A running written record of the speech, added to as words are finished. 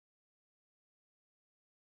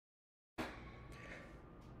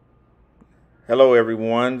Hello,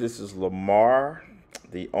 everyone. This is Lamar,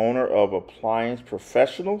 the owner of Appliance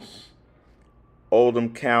Professionals,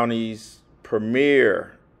 Oldham County's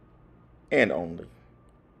premier and only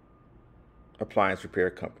appliance repair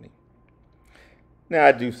company. Now,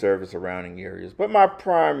 I do service surrounding areas, but my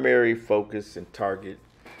primary focus and target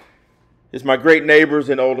is my great neighbors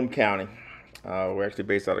in Oldham County. We're actually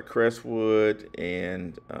based out of Crestwood,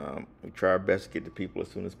 and we try our best to get to people as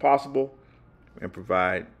soon as possible and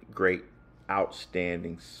provide great,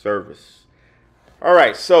 outstanding service. All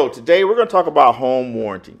right, so today we're going to talk about home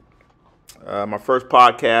warranty. My first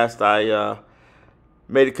podcast, I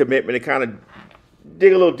made a commitment to kind of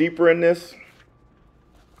dig a little deeper in this,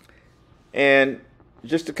 and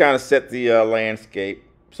just to kind of set the landscape.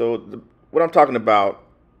 So what I'm talking about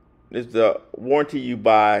is the warranty you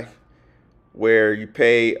buy where you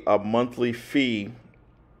pay a monthly fee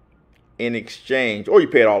in exchange, or you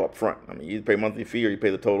pay it all up front. I mean, you pay a monthly fee or you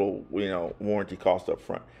pay the total, warranty cost up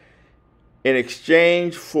front. In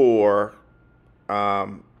exchange for a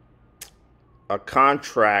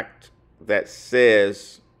contract that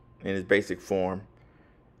says, in its basic form,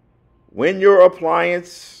 when your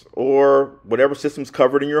appliance or whatever system's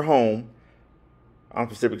covered in your home, I'm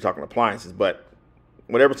specifically talking appliances, but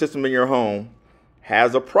whatever system in your home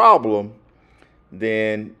has a problem,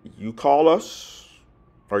 then you call us,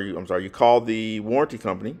 or you call the warranty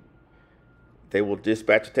company. They will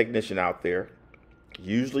dispatch a technician out there.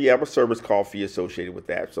 Usually have a service call fee associated with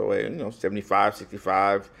that. So, 75,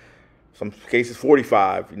 65, some cases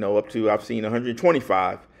 45, up to, I've seen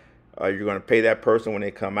 125. You're going to pay that person when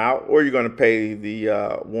they come out, or you're going to pay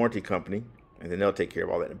the warranty company, and then they'll take care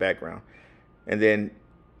of all that in the background. And then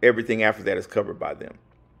everything after that is covered by them,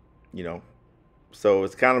 So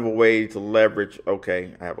it's kind of a way to leverage,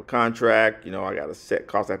 okay, I have a contract, I got a set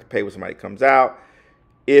cost I have to pay when somebody comes out.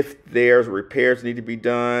 If there's repairs need to be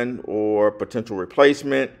done or potential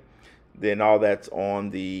replacement, then all that's on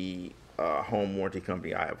the home warranty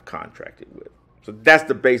company I have contracted with. So that's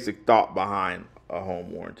the basic thought behind a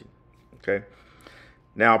home warranty, okay?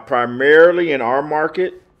 Now, primarily in our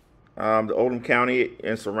market, the Oldham County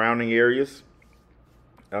and surrounding areas,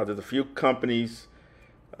 there's a few companies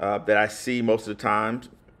that I see most of the time,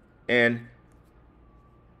 and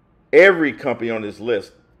every company on this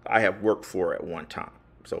list I have worked for at one time.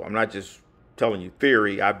 So I'm not just telling you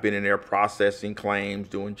theory. I've been in there processing claims,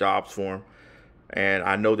 doing jobs for them, and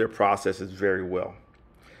I know their processes very well.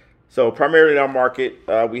 So primarily in our market,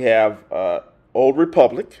 we have Old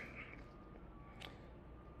Republic,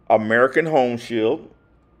 American Home Shield,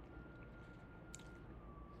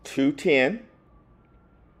 210,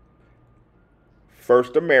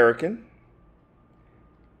 First American,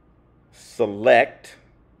 Select,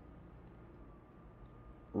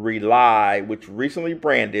 Rely, which recently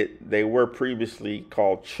branded, they were previously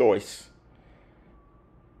called Choice,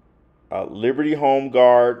 Liberty Home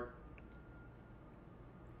Guard,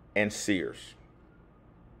 and Sears.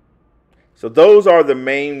 So those are the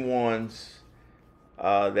main ones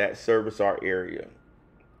that service our area.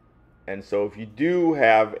 And so if you do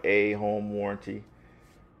have a home warranty,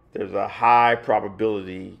 there's a high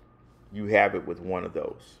probability you have it with one of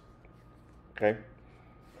those, okay?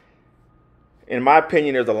 In my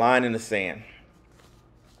opinion, there's a line in the sand.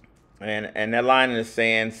 And that line in the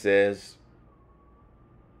sand says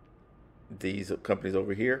these companies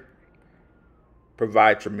over here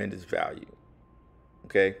provide tremendous value,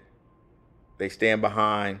 okay? They stand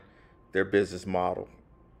behind their business model.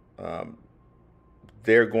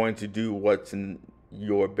 They're going to do what's in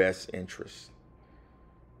your best interest.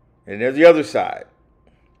 And there's the other side.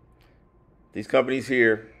 These companies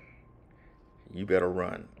here, you better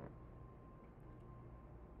run.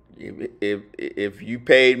 If you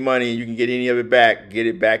paid money and you can get any of it back, get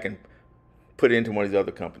it back and put it into one of these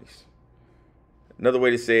other companies. Another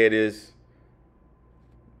way to say it is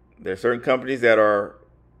there are certain companies that are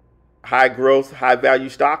high growth, high value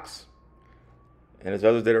stocks, and there's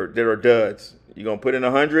others that are duds. You're going to put in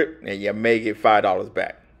 100 and you may get $5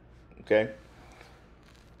 back, okay?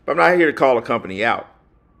 But I'm not here to call a company out.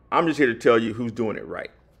 I'm just here to tell you who's doing it right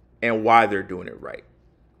and why they're doing it right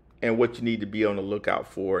and what you need to be on the lookout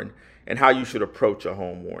for and how you should approach a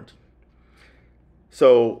home warranty.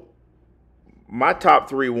 So my top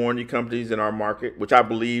 3 warranty companies in our market, which I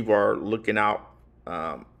believe are looking out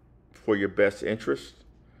for your best interest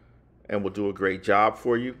and will do a great job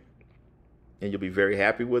for you, and you'll be very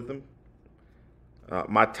happy with them.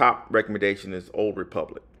 My top recommendation is Old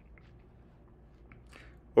Republic.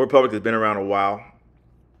 Old Republic has been around a while,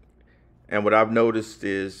 and what I've noticed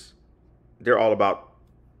is they're all about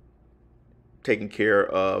taking care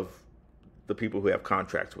of the people who have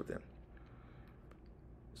contracts with them.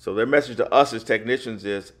 So their message to us as technicians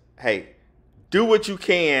is, hey, do what you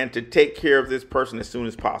can to take care of this person as soon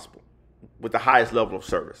as possible with the highest level of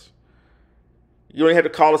service. You don't even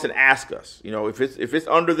have to call us and ask us. If it's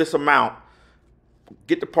under this amount,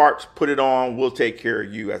 get the parts, put it on. We'll take care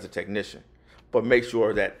of you as a technician. But make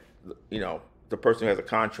sure that, the person who has a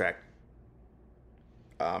contract,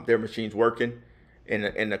 their machine's working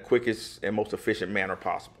in the quickest and most efficient manner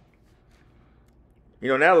possible.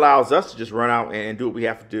 That allows us to just run out and do what we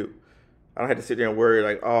have to do. I don't have to sit there and worry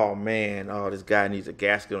like, oh man, this guy needs a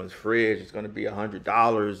gasket on his fridge. It's going to be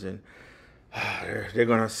 $100, and they're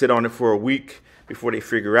going to sit on it for a week before they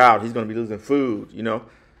figure out he's going to be losing food.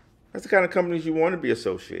 That's the kind of companies you want to be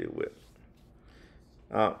associated with.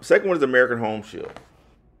 Second one is American Home Shield,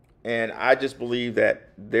 and I just believe that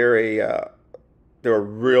they're a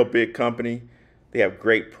real big company. They have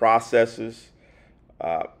great processes.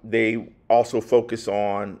 They also focus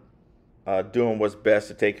on doing what's best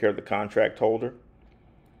to take care of the contract holder.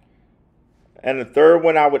 And the third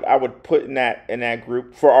one I would put in that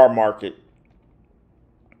group for our market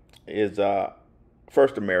is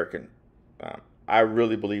First American. I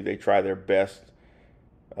really believe they try their best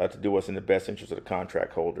to do what's in the best interest of the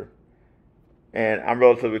contract holder. And I'm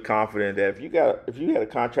relatively confident that if you had a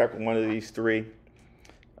contract with one of these three,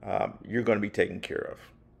 you're going to be taken care of.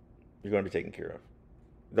 You're going to be taken care of.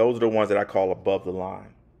 Those are the ones that I call above the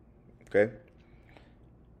line. Okay.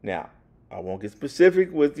 Now, I won't get specific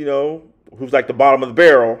with, who's like the bottom of the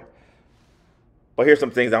barrel. But here's some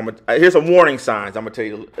things here's some warning signs I'm going to tell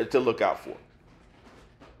you to look out for.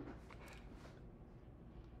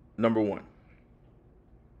 Number one,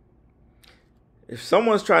 if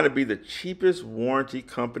someone's trying to be the cheapest warranty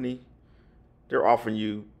company, they're offering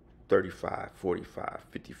you $35, $45,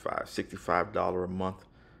 $55, $65 a month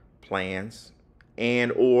plans,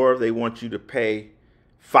 and or they want you to pay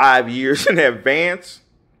 5 years in advance.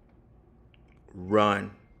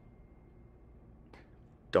 Run.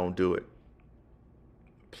 Don't do it.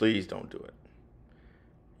 Please don't do it.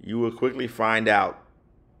 You will quickly find out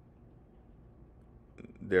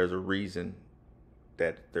there's a reason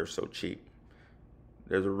that they're so cheap.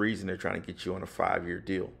 There's a reason they're trying to get you on a 5-year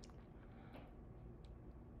deal.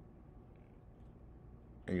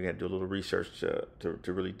 And you got to do a little research to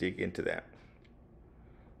really dig into that.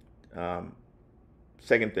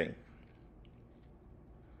 Second thing.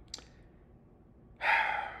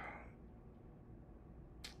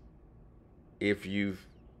 If you've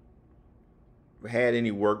had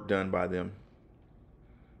any work done by them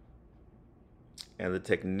and the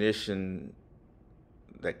technician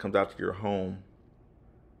that comes out to your home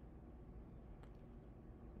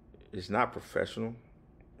is not professional,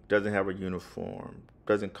 doesn't have a uniform,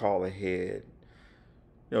 doesn't call ahead,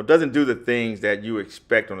 doesn't do the things that you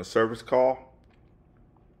expect on a service call,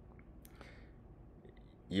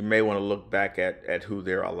 you may want to look back at who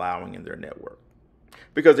they're allowing in their network.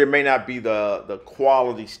 Because there may not be the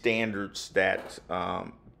quality standards that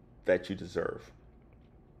you deserve.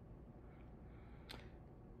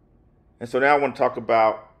 And so now I want to talk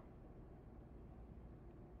about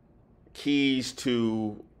keys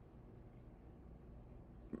to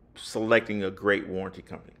selecting a great warranty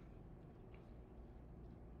company.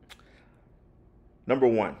 Number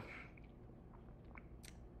one,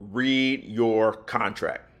 read your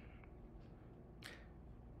contract.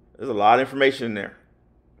 There's a lot of information in there.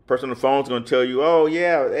 The person on the phone is going to tell you, oh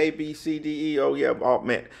yeah, A, B, C, D, E, oh yeah, oh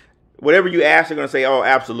man. Whatever you ask, they're going to say, oh,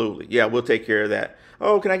 absolutely. Yeah, we'll take care of that.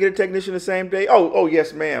 Oh, can I get a technician the same day? Oh,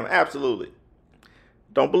 yes, ma'am, absolutely.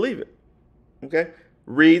 Don't believe it. Okay?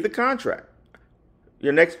 Read the contract.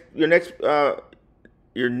 Your next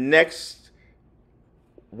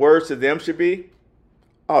words to them should be,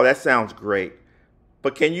 oh, that sounds great,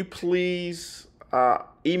 but can you please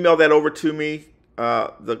email that over to me,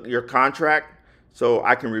 your contract, so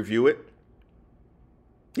I can review it?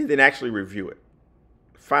 And then actually review it.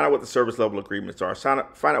 Find out what the service level agreements are. Find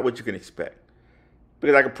out what you can expect.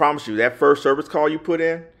 Because I can promise you, that first service call you put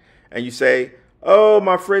in, and you say, oh,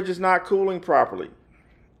 my fridge is not cooling properly.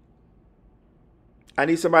 I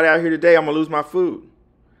need somebody out here today. I'm going to lose my food.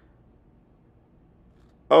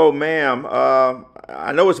 Oh, ma'am,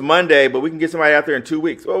 I know it's Monday, but we can get somebody out there in 2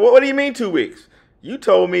 weeks. Well, what do you mean 2 weeks? You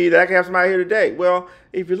told me that I can have somebody here today. Well,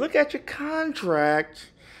 if you look at your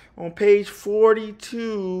contract on page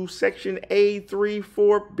 42, section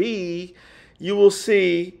A34B, you will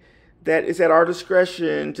see that it's at our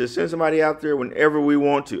discretion to send somebody out there whenever we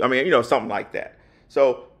want to. I mean, something like that.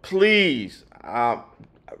 So please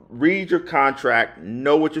read your contract,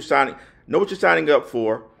 know what you're signing up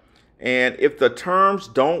for. And if the terms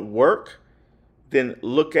don't work, then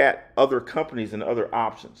look at other companies and other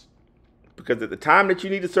options. because at the time that you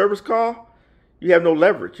need a service call, you have no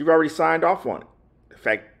leverage. You've already signed off on it. In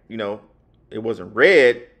fact, it wasn't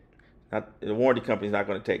read. The warranty company's not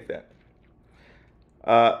going to take that.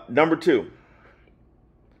 Number 2,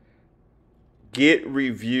 get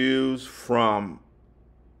reviews from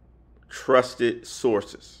trusted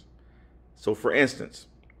sources. So for instance,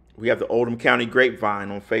 we have the Oldham County Grapevine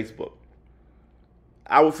on Facebook.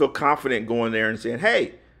 I would feel confident going there and saying,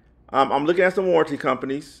 hey, I'm looking at some warranty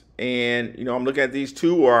companies, and I'm looking at these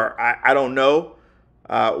 2, or I don't know.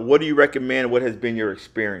 What do you recommend? What has been your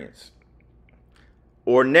experience?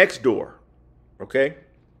 Or Nextdoor, okay?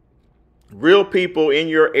 Real people in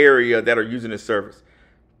your area that are using this service.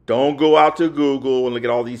 Don't go out to Google and look at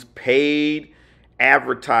all these paid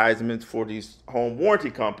advertisements for these home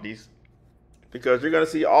warranty companies, because you're going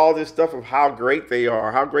to see all this stuff of how great they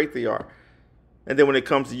are, And then when it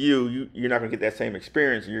comes to you're not going to get that same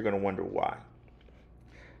experience, and you're going to wonder why.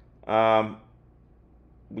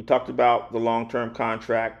 We talked about the long-term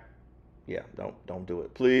contract. Yeah, don't do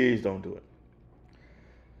it. Please don't do it.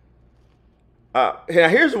 Now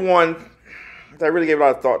here's one that I really gave a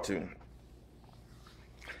lot of thought to.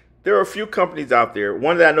 There are a few companies out there.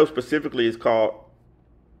 One that I know specifically is called,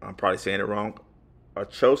 I'm probably saying it wrong,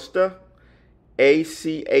 Achosta,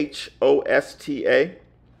 Achosta.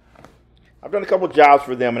 I've done a couple jobs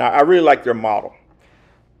for them, and I really like their model.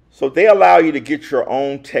 So they allow you to get your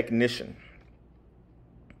own technician.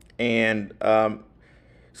 And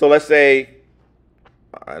so let's say,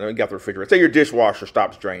 I know you got the refrigerator. Say your dishwasher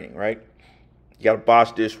stops draining, right? You got a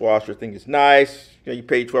Bosch dishwasher, think it's nice. You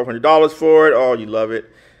paid $1,200 for it. Oh, you love it.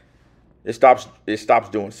 It stops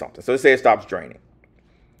doing something. So let's say it stops draining.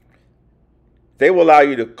 They will allow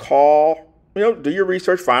you to call, do your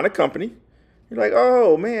research, find a company. You're like,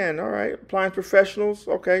 oh man, all right, appliance professionals.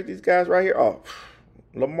 Okay, these guys right here. Oh,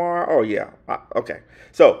 Lamar. Oh yeah. Okay.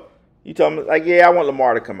 So you tell them like, yeah, I want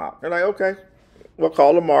Lamar to come out. They're like, okay, we'll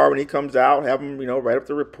call Lamar when he comes out. Have him, write up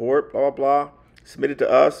the report. Blah blah blah. Submit it to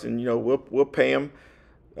us, and we'll pay him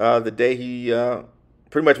the day he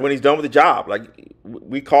pretty much when he's done with the job. Like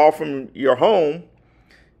we call from your home,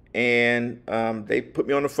 and they put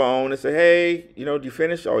me on the phone and say, hey, do you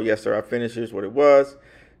finish? Oh yes, sir, I finished. Here's what it was.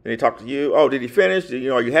 Then they talk to you. Oh, did he finish?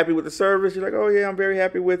 Are you happy with the service? You're like, oh yeah, I'm very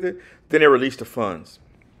happy with it. Then they release the funds.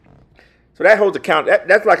 So that holds account.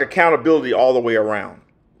 That's like accountability all the way around,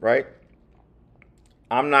 right?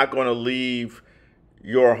 I'm not going to leave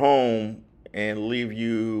your home and leave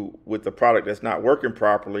you with the product that's not working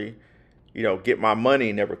properly. Get my money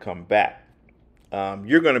and never come back.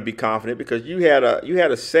 You're going to be confident because you had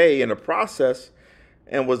a say in the process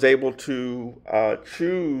and was able to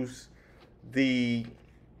choose the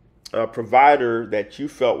provider that you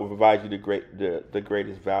felt would provide you the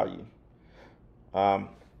greatest value.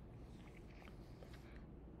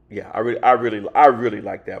 Yeah, I really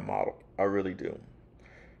like that model. I really do.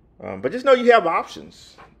 But just know you have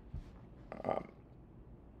options.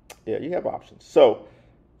 Yeah, you have options. So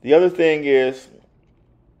the other thing is,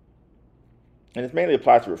 and it mainly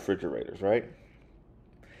applies to refrigerators, right?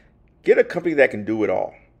 Get a company that can do it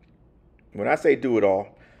all. When I say do it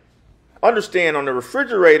all, understand on the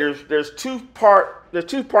refrigerators, there's two parts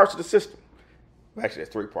of the system. Actually,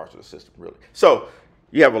 there's 3 parts of the system, really. So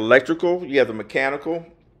you have electrical, you have the mechanical,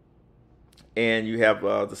 and you have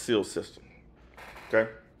the seal system. Okay.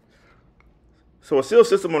 So a seal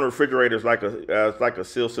system on a refrigerator is like a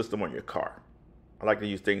seal system on your car. I like to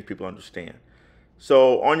use things people understand.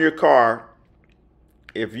 So on your car,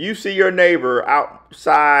 if you see your neighbor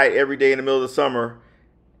outside every day in the middle of the summer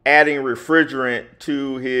adding refrigerant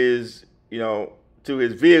to his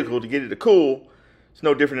vehicle to get it to cool, it's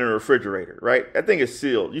no different than a refrigerator, right? That thing is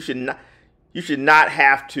sealed. You should not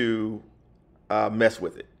have to mess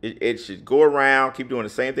with it. It should go around, keep doing the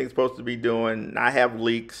same thing it's supposed to be doing, not have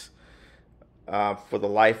leaks for the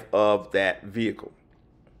life of that vehicle.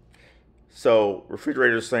 So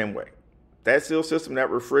refrigerators the same way. That seal system, that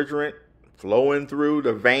refrigerant flowing through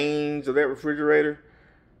the veins of that refrigerator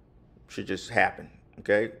should just happen.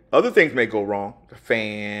 Okay. Other things may go wrong. The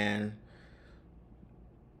fan,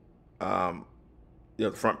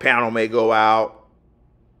 the front panel may go out,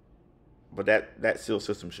 but that seal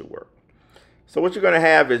system should work. So what you're going to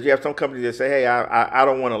have is you have some companies that say, hey, I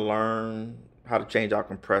don't want to learn how to change out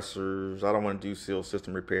compressors. I don't want to do seal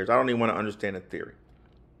system repairs. I don't even want to understand the theory.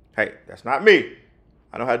 Hey, that's not me.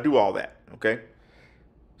 I know how to do all that. Okay.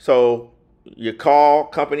 So you call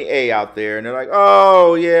company A out there and they're like,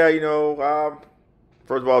 oh yeah,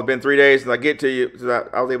 first of all, it's been 3 days since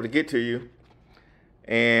I was able to get to you.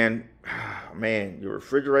 And man, your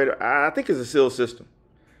refrigerator, I think it's a seal system.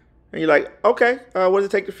 And you're like, okay, what does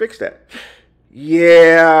it take to fix that?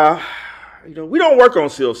 Yeah, we don't work on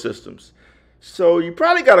seal systems. So you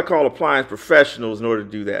probably got to call appliance professionals in order to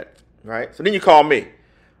do that, right? So then you call me.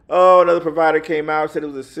 Oh, another provider came out, said it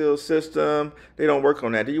was a seal system. They don't work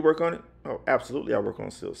on that. Do you work on it? Oh, absolutely, I work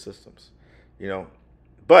on seal systems.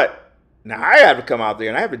 But now I have to come out there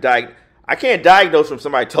and I have to I can't diagnose from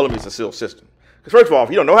somebody telling me it's a seal system. Because first of all, if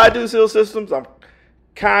you don't know how to do seal systems, I'm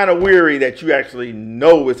kind of weary that you actually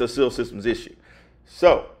know it's a seal systems issue.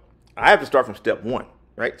 So I have to start from step one,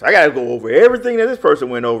 right? So I got to go over everything that this person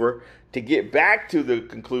went over to get back to the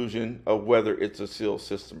conclusion of whether it's a seal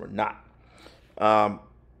system or not,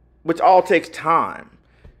 which all takes time.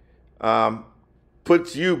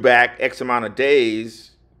 Puts you back X amount of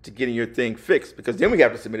days to getting your thing fixed, because then we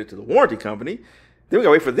have to submit it to the warranty company. Then we got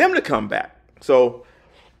to wait for them to come back. So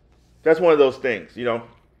that's one of those things,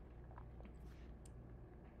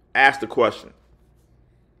 Ask the question.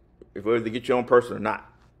 If whether to get your own person or not,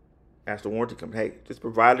 ask the warranty company, hey, this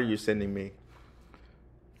provider you're sending me,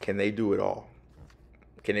 can they do it all?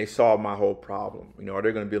 Can they solve my whole problem? Are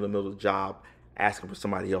they going to be in the middle of the job asking for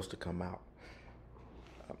somebody else to come out?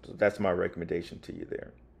 So that's my recommendation to you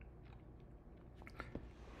there.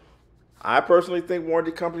 I personally think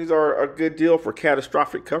warranty companies are a good deal for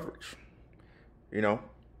catastrophic coverage.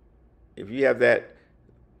 If you have that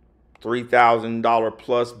 $3,000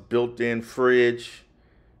 plus built-in fridge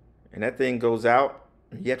and that thing goes out,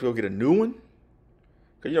 you have to go get a new one.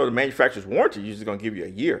 Because the manufacturer's warranty is usually going to give you a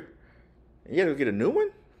year. And you have to get a new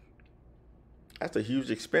one? That's a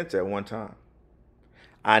huge expense at one time.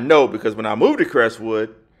 I know, because when I moved to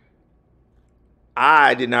Crestwood,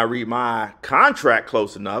 I did not read my contract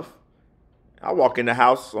close enough. I walk in the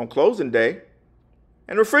house on closing day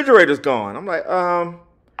and the refrigerator's gone. I'm like,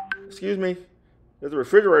 excuse me, there's a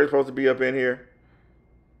refrigerator supposed to be up in here.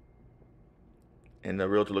 And the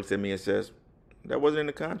realtor looks at me and says, that wasn't in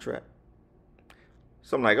the contract.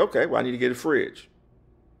 So I'm like, okay, well, I need to get a fridge.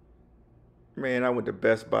 Man, I went to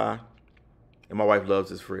Best Buy, and my wife loves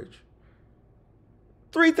this fridge.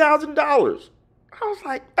 $3,000. I was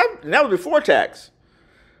like, and that was before tax.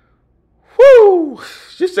 Whoo!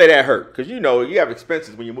 Just say that hurt, because you have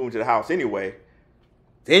expenses when you move into the house anyway.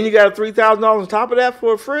 Then you got $3,000 on top of that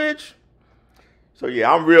for a fridge. So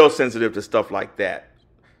yeah, I'm real sensitive to stuff like that.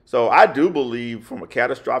 So I do believe, from a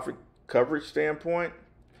catastrophic coverage standpoint,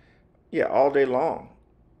 yeah, all day long,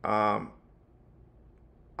 I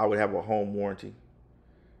would have a home warranty.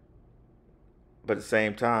 But at the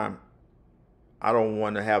same time, I don't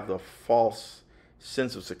want to have the false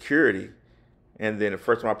sense of security. And then the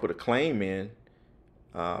first time I put a claim in,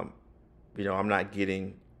 I'm not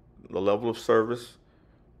getting the level of service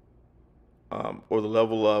or the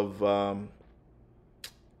level of,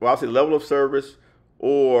 I'll say the level of service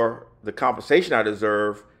or the compensation I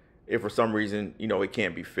deserve if for some reason, it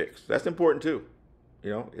can't be fixed. That's important too.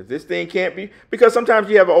 If this thing can't be, because sometimes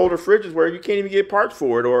you have older fridges where you can't even get parts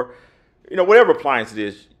for it, or, whatever appliance it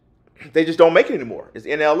is, they just don't make it anymore. It's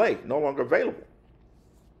in LA, no longer available.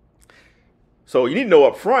 So you need to know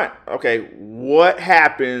up front, okay, what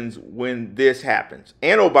happens when this happens?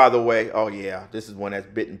 And oh, by the way, oh yeah, this is one that's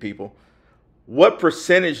bitten people. What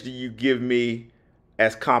percentage do you give me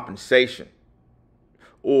as compensation?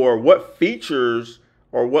 Or what features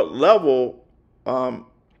or what level of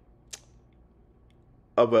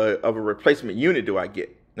a replacement unit do I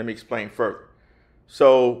get? Let me explain further.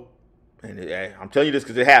 So, and I'm telling you this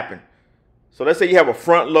because it happened. So let's say you have a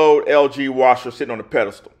front load LG washer sitting on a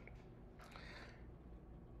pedestal.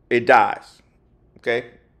 It dies,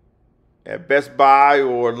 okay? At Best Buy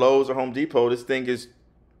or Lowe's or Home Depot, this thing is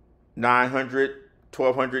 $900,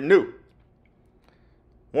 $1,200 new.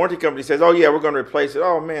 Warranty company says, oh yeah, we're going to replace it.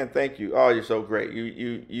 Oh man, thank you. Oh, you're so great.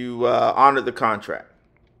 You honored the contract.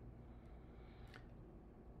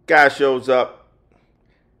 Guy shows up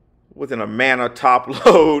with an Amana top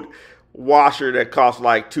load washer that costs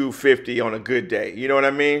like $250 on a good day. You know what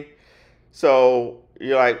I mean? So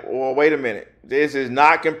you're like, well, wait a minute. This is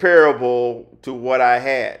not comparable to what I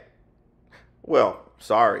had. Well,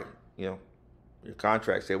 sorry. Your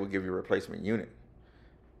contract said we'll give you a replacement unit.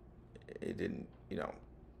 It didn't,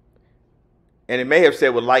 And it may have said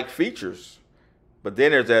with like features, but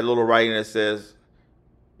then there's that little writing that says,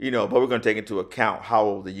 but we're going to take into account how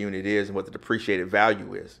old the unit is and what the depreciated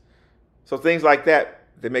value is. So things like that,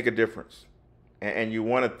 they make a difference. And you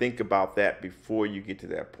want to think about that before you get to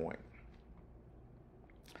that point.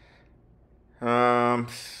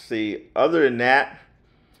 See, other than that,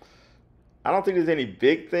 I don't think there's any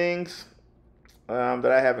big things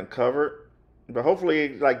that I haven't covered. But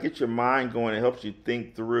hopefully, get your mind going. It helps you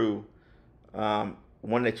think through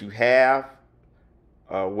one that you have,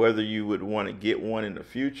 whether you would want to get one in the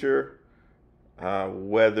future,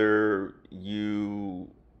 whether you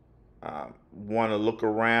want to look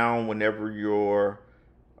around whenever your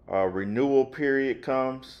renewal period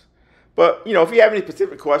comes. But, if you have any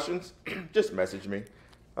specific questions, just message me.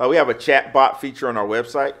 We have a chat bot feature on our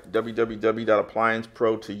website,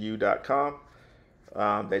 www.applianceprotoyou.com,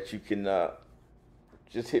 that you can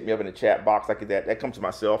just hit me up in the chat box like that. That comes to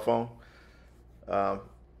my cell phone.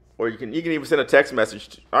 Or you can even send a text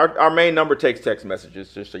message. Our main number takes text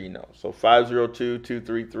messages, just so you know. So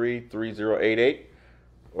 502-233-3088,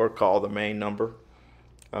 or call the main number.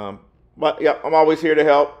 But yeah, I'm always here to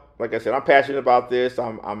help. Like I said, I'm passionate about this.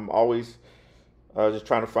 I'm always just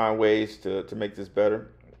trying to find ways to make this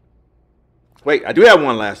better. Wait, I do have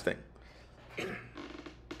one last thing.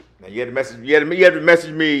 Now you had to message. You had to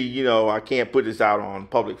message me. I can't put this out on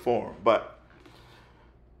public forum, but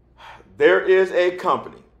there is a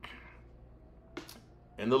company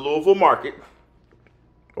in the Louisville market,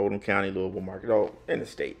 Oldham County, Louisville market, in the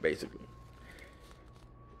state basically,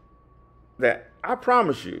 that I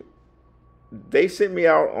promise you, they sent me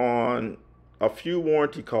out on a few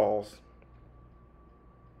warranty calls,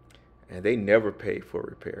 and they never pay for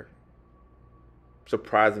repair.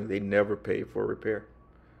 Surprisingly, they never pay for repair.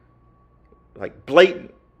 Like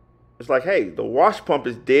blatant. It's like, hey, the wash pump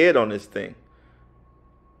is dead on this thing.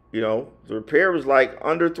 The repair was like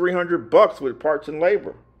under $300 with parts and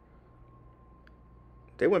labor.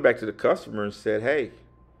 They went back to the customer and said, hey,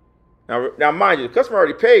 now mind you, the customer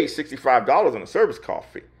already paid $65 on a service call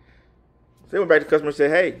fee. They went back to the customer and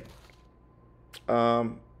said, hey,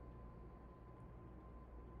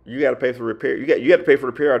 you got to pay for repair. You got to pay for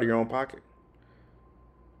repair out of your own pocket.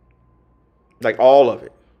 Like all of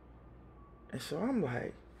it. And so I'm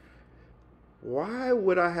like, why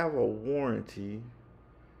would I have a warranty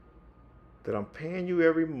that I'm paying you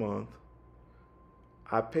every month?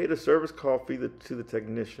 I paid a service call fee to the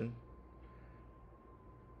technician.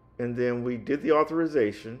 And then we did the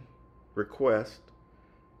authorization request.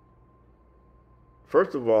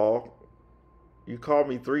 First of all, you called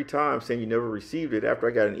me 3 times saying you never received it after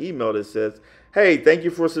I got an email that says, hey, thank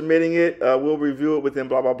you for submitting it. We'll review it within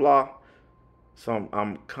blah, blah, blah. So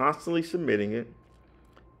I'm constantly submitting it.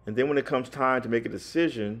 And then when it comes time to make a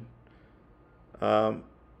decision, you're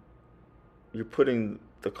putting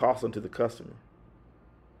the cost onto the customer.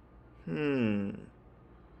 So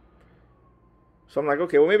I'm like,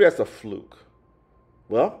 okay, well, maybe that's a fluke.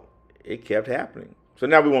 Well, it kept happening. So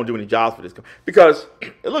now we won't do any jobs for this because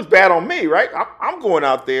it looks bad on me, right? I'm going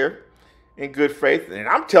out there in good faith, and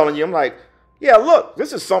I'm telling you, I'm like, yeah, look,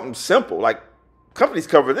 this is something simple. Like, companies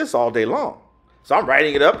cover this all day long. So I'm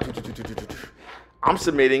writing it up. I'm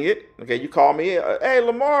submitting it. Okay, you call me. Hey,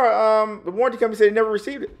 Lamar, the warranty company said they never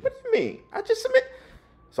received it. What do you mean? I just submit.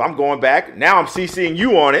 So I'm going back. Now I'm CCing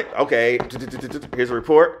you on it. Okay, here's a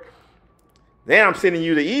report. Then I'm sending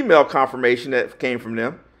you the email confirmation that came from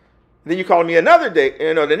them. Then you call me another day,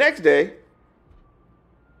 the next day.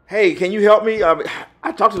 Hey, can you help me?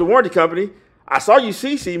 I talked to the warranty company. I saw you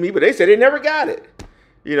CC me, but they said they never got it.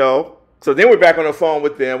 So then we're back on the phone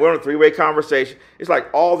with them. We're on a 3-way conversation. It's like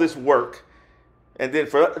all this work. And then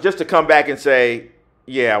just to come back and say,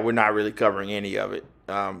 yeah, we're not really covering any of it.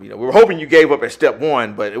 We were hoping you gave up at step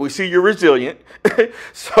 1, but we see you're resilient.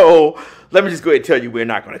 So let me just go ahead and tell you we're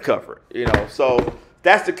not going to cover it. So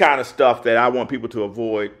that's the kind of stuff that I want people to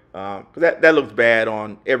avoid. Because that looks bad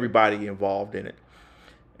on everybody involved in it.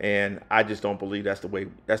 And I just don't believe that's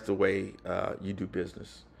the way you do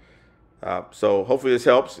business. So hopefully this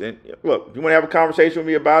helps. And look, if you want to have a conversation with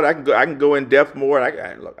me about it, I can go in depth more.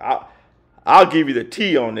 I'll give you the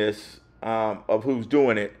tea on this of who's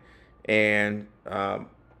doing it. And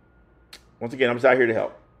once again, I'm just out here to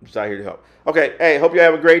help. Okay, hey, hope you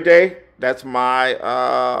have a great day. That's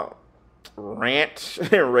my rant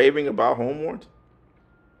and raving about home warranty.